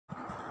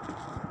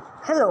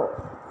Hello,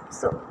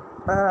 so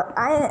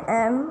I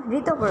am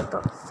Rito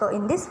Berto. So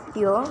in this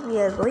video we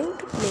are going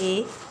to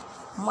play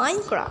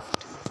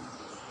Minecraft.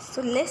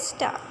 So let's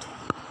start.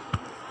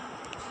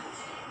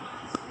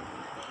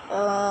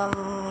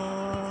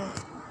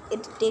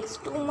 It takes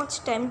too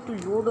much time to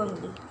load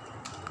only.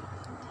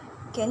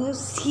 Can you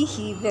see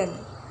even?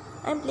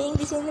 I'm playing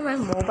this in my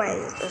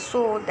mobile,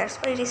 so that's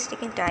why it is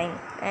taking time,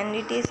 and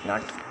it is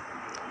not.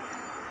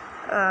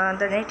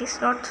 The net is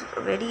not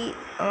very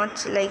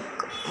much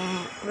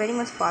very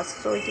much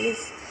fast, so it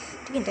is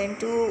taking time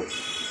to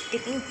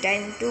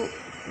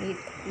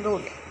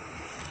load.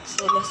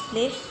 So let's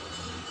play.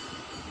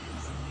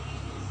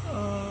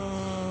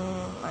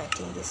 I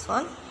think this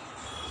one.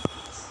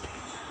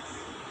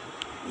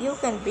 You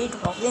can beat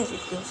goblins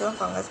with crimson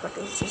fungus, but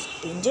it's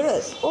just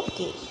dangerous.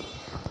 Okay.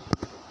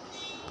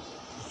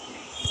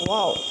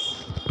 Wow.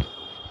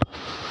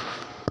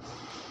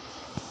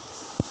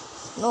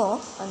 No,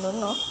 I don't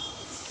know.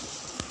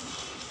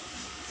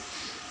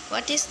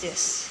 What is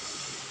this?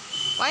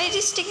 Why it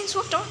is taking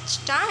so much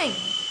time?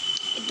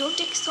 It don't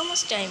take so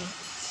much time.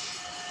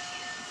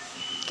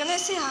 Can I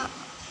say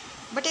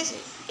but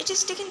it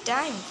is taking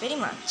time very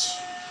much.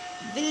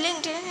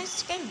 Building terrain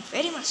is taking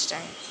very much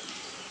time.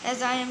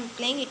 As I am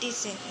playing it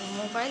is in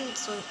mobile,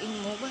 so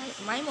in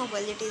my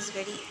mobile it is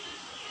very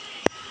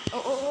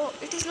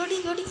it is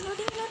loading.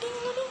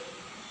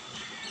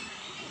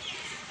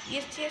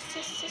 Yes.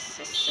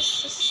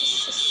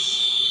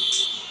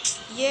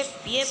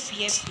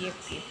 Yep.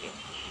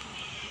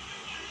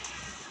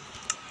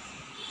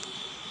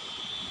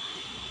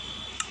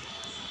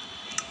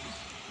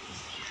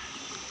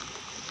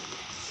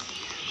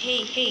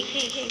 Hey.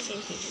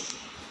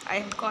 I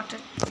have got a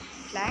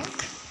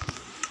plank.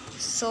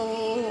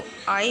 So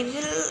I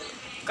will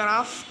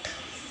craft.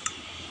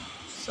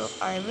 So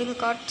I will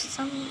got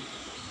some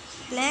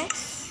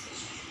planks.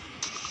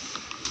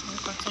 I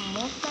got some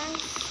more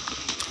planks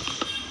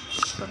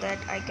so that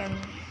I can.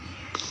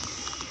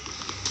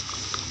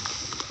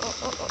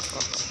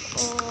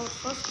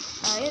 First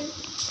I'll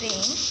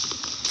train.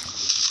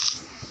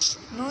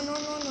 No.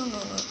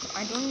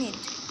 I don't need.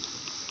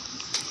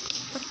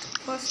 But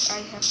first I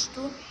have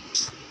to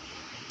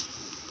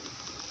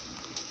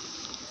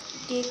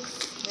take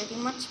very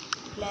much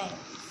planks.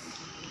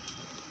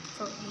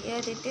 So here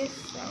it is.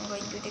 I'm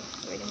going to take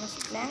very much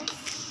planks.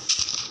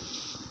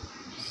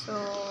 So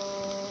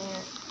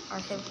I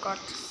have got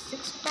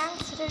 6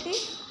 planks ready.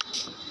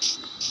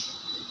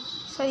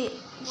 Sorry,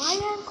 why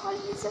I am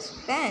calling this as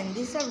plank?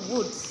 These are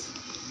woods.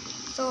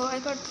 So I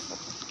got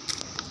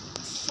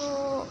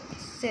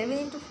 7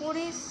 into 4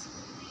 is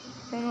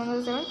 7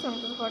 1 7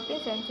 7 2 40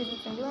 7 3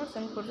 21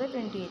 7 4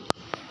 28.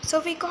 So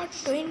we got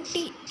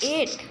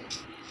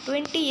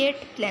 28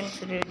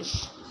 planks ready.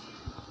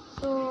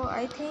 So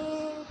I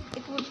think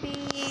it would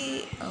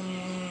be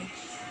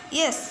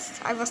yes,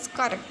 I was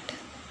correct.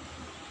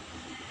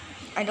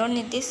 I don't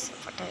need this,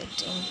 but I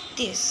need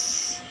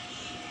this.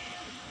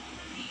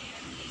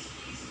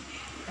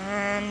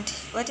 And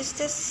what is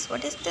this?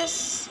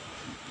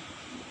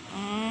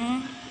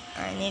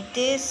 I need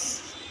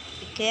this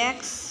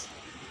pickaxe.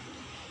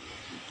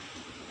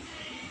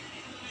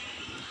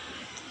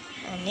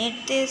 I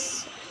need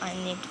this. I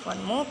need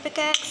one more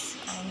pickaxe.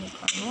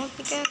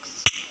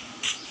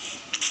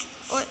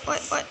 Oi,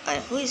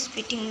 who is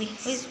beating me?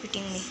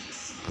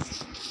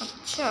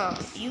 Acha,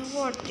 you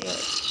are there.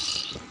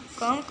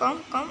 Come.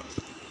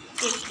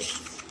 Take this.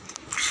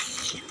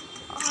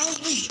 I will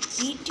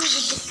beat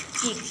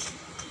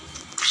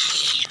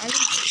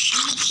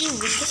you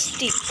with the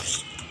stick.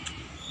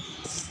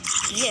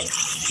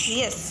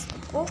 Yes.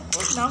 Oh,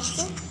 now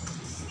sir.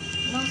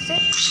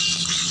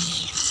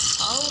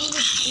 How will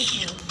you beat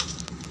me?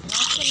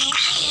 Now sir.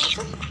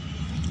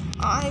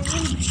 I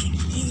will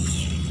beat you.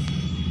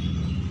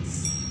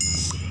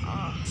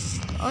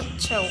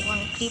 Acha,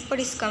 one creeper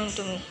is coming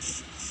to me.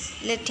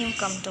 Let him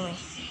come to me.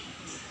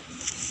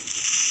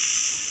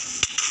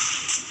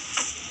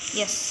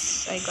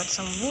 Yes, I got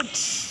some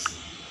woods.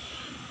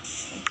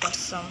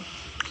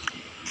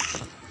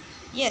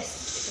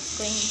 Yes, it is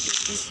going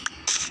to be.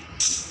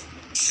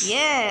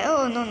 Yeah.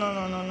 Oh no.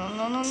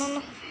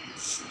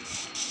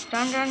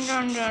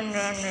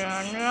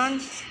 Run.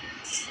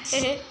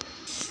 Hey.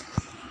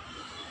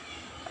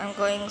 I'm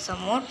going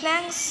some more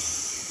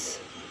planks.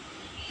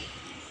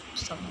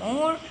 Some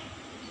more.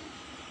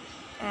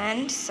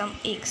 And some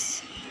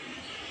eggs.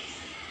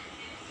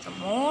 Some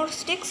more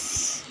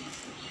sticks.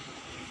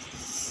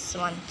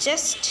 One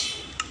chest.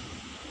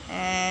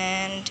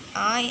 And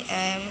I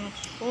am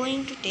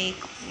going to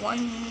take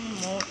one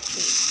more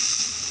tree.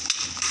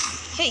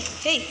 Hey,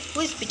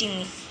 who is beating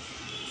me?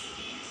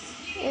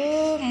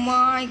 Oh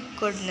my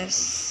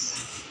goodness.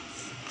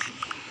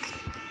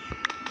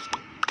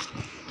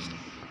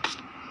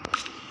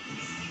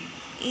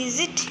 Is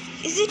it?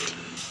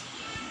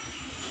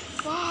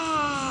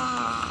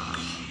 Wow.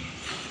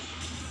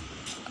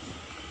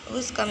 Who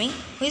is coming?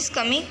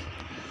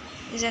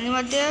 Is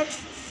anyone there?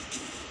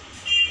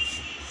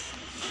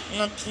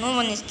 No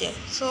one is there.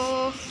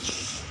 So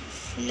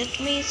let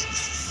me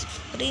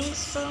bring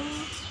some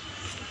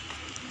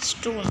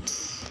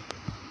stones.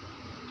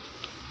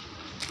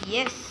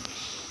 Yes,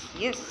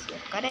 you're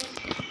correct.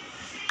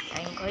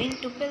 I'm going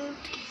to build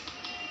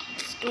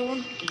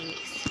stone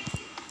cakes.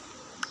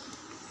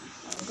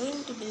 I'm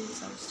going to build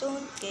some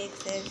stone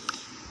cakes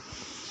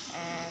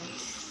and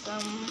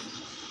some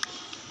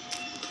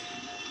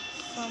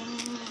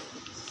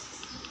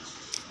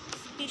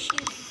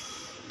species.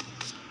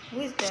 Who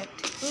is that?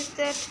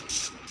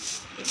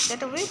 Is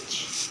that a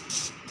witch?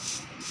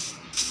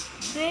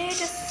 Wait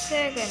a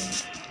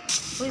second.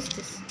 Who is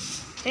this?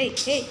 Hey!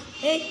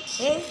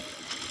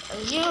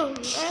 You!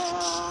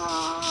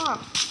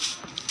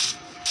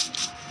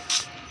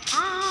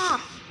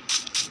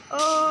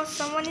 Oh,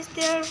 someone is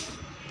there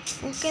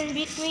who can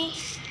beat me.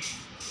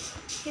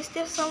 Is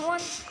there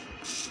someone?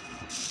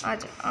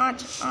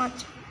 Aaj.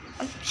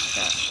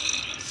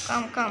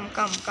 Come.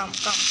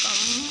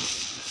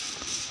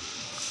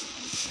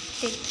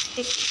 Take.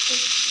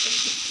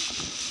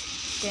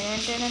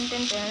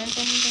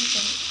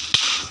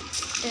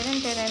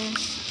 Dun.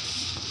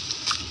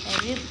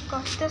 Have you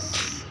got this?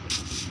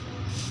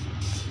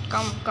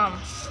 Come.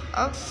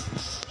 Up.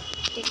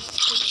 Take.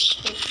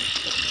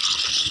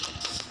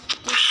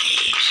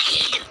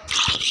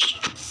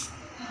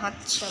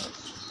 Acha.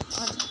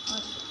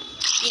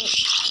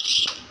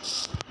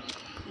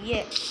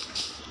 Yeah.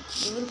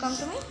 You will come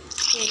to me?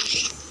 Take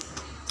this.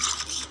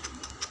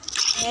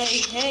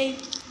 Hey.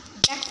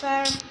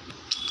 Backfire.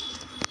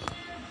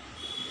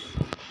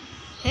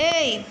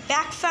 Hey,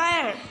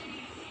 backfire.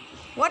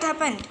 What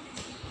happened?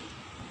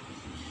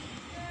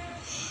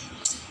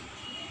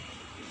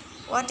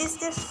 What is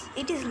this?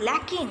 It is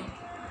lacking.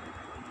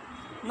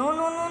 No.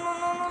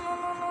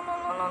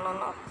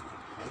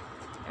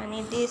 I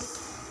need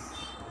this.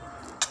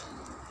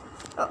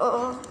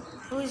 Oh.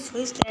 Who is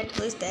that?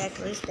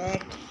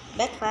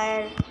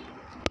 Backfire.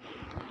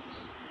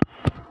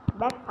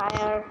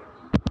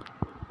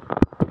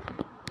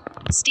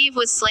 Steve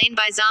was slain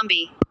by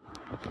zombie.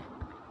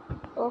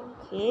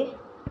 Okay.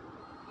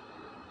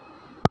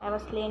 I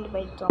was slain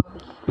by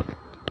zombie.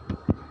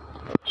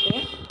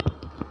 Okay.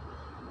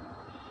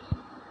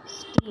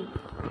 Steve.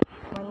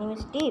 My name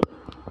is Steve.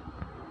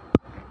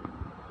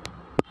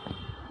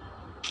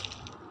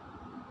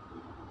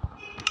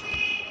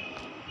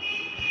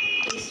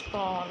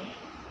 Respawn.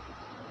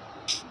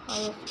 I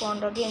have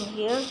spawned again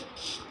here.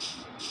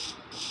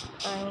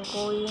 I'm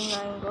going.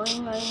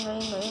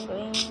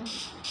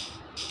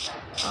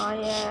 I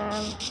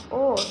am.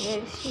 Oh,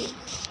 here is sheep.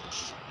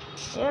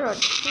 There are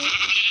the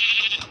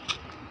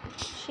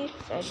sheep.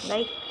 I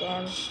like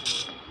them.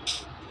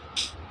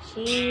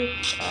 Sheep.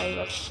 I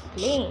was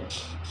slain.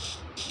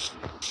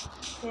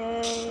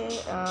 Okay.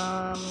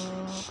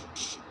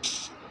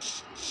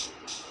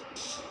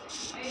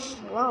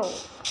 Wow.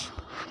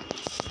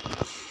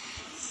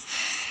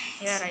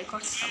 Here I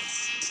got some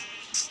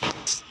of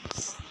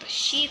the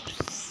sheep. I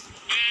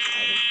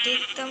will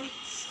take them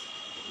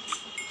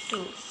to.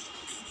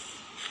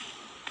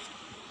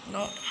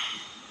 No,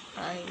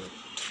 I would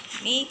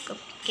make a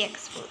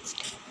pickaxe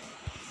first.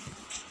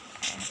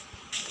 And the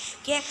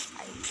pickaxe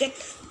I get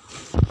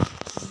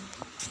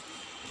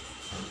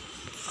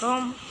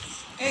from.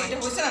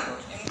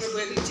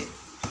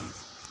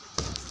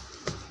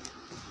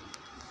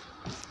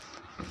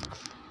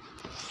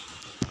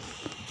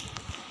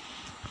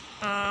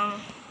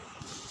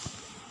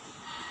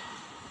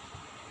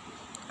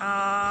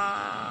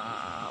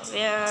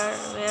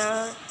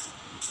 Where?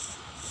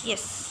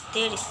 Yes,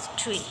 there is a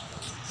tree.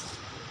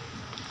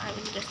 I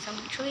will get some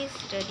trees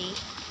ready.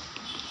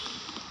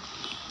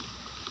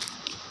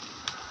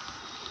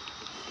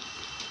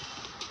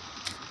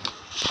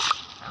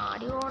 Are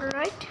you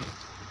alright?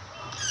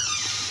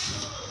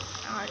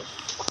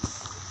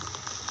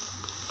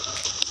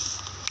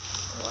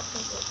 What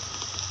is it?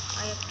 I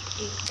have to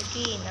take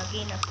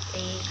again a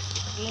pickaxe.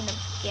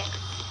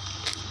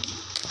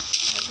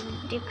 I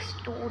will take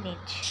Stone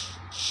Age.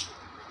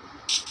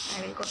 I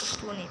will go to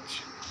Stone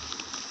Age.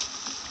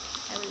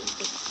 I will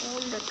take all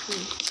the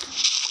trees.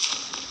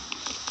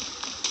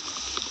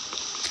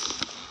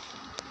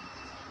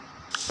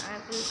 I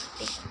will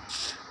take.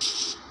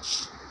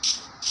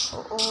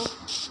 Oh,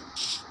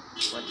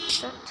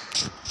 what's that?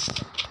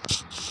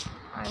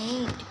 I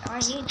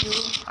need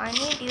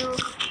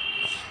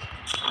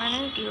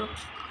you.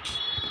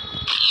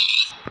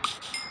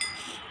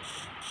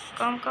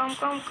 Come.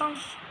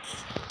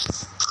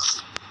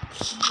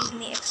 Give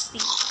me XP.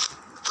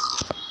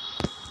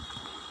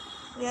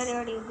 Where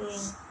are you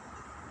going?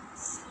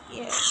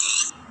 Yeah,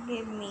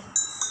 give me.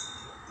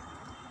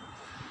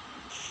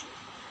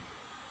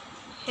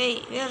 Hey,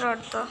 where are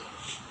the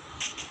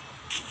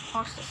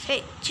horses?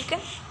 Hey, chicken.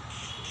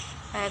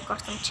 I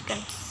got some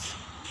chickens.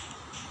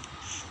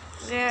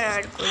 Where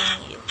are you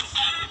going, you?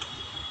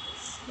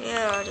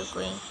 Where are you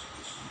going?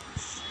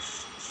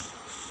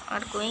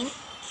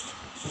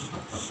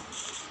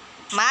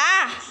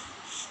 Ma!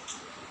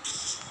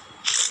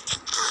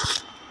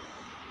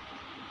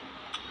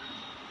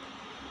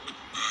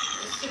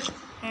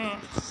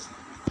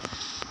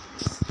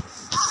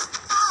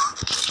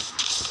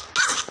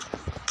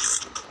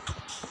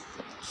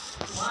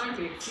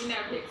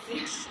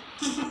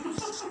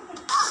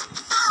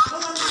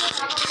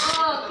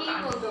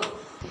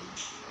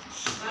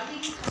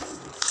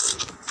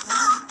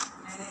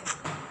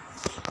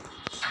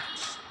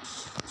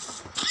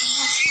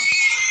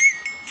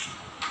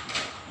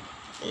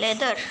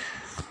 Leather.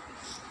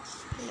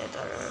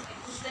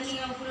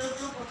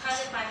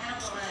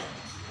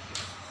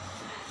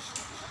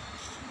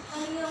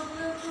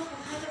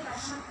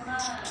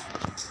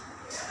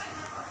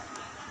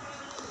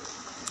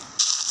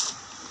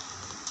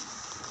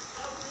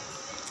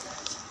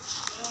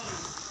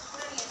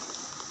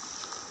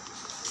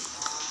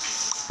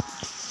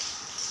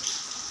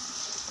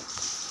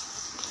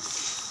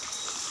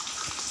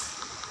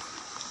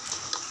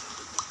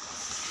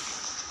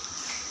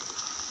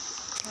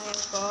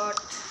 I've got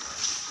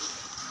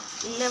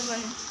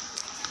 11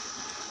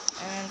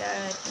 and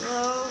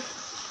 12.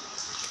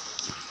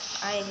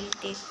 I will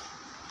take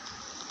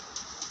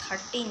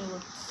 13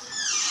 wood.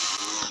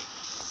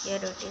 Here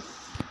it is.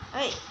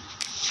 Hey,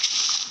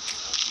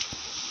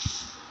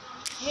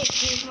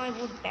 give my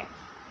wood back.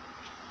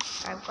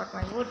 I've got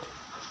my wood.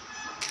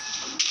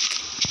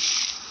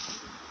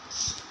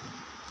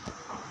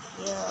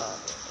 Here it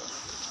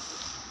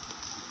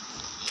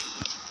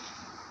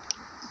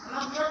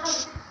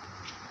is.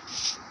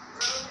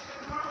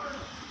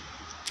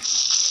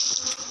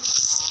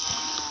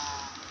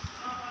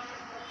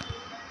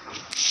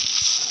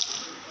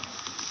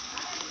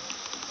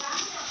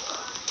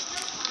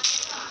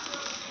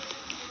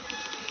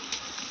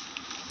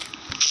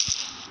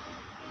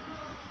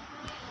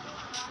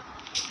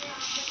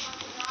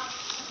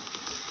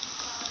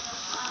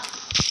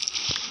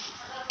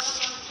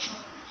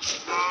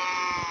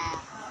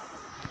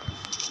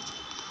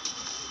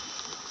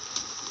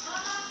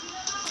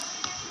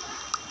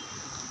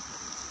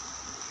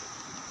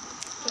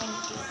 20.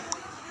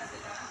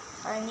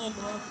 I need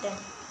more than.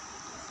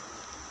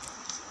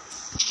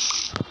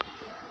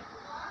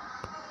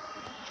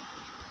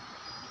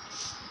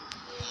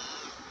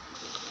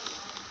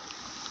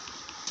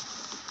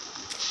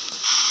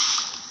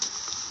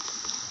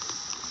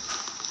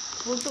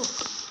 Voodoo.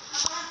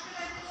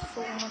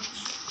 So much.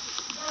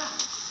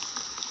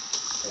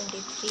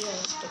 23 I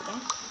was taken.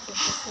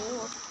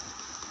 24.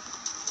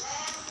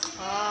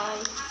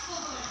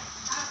 5.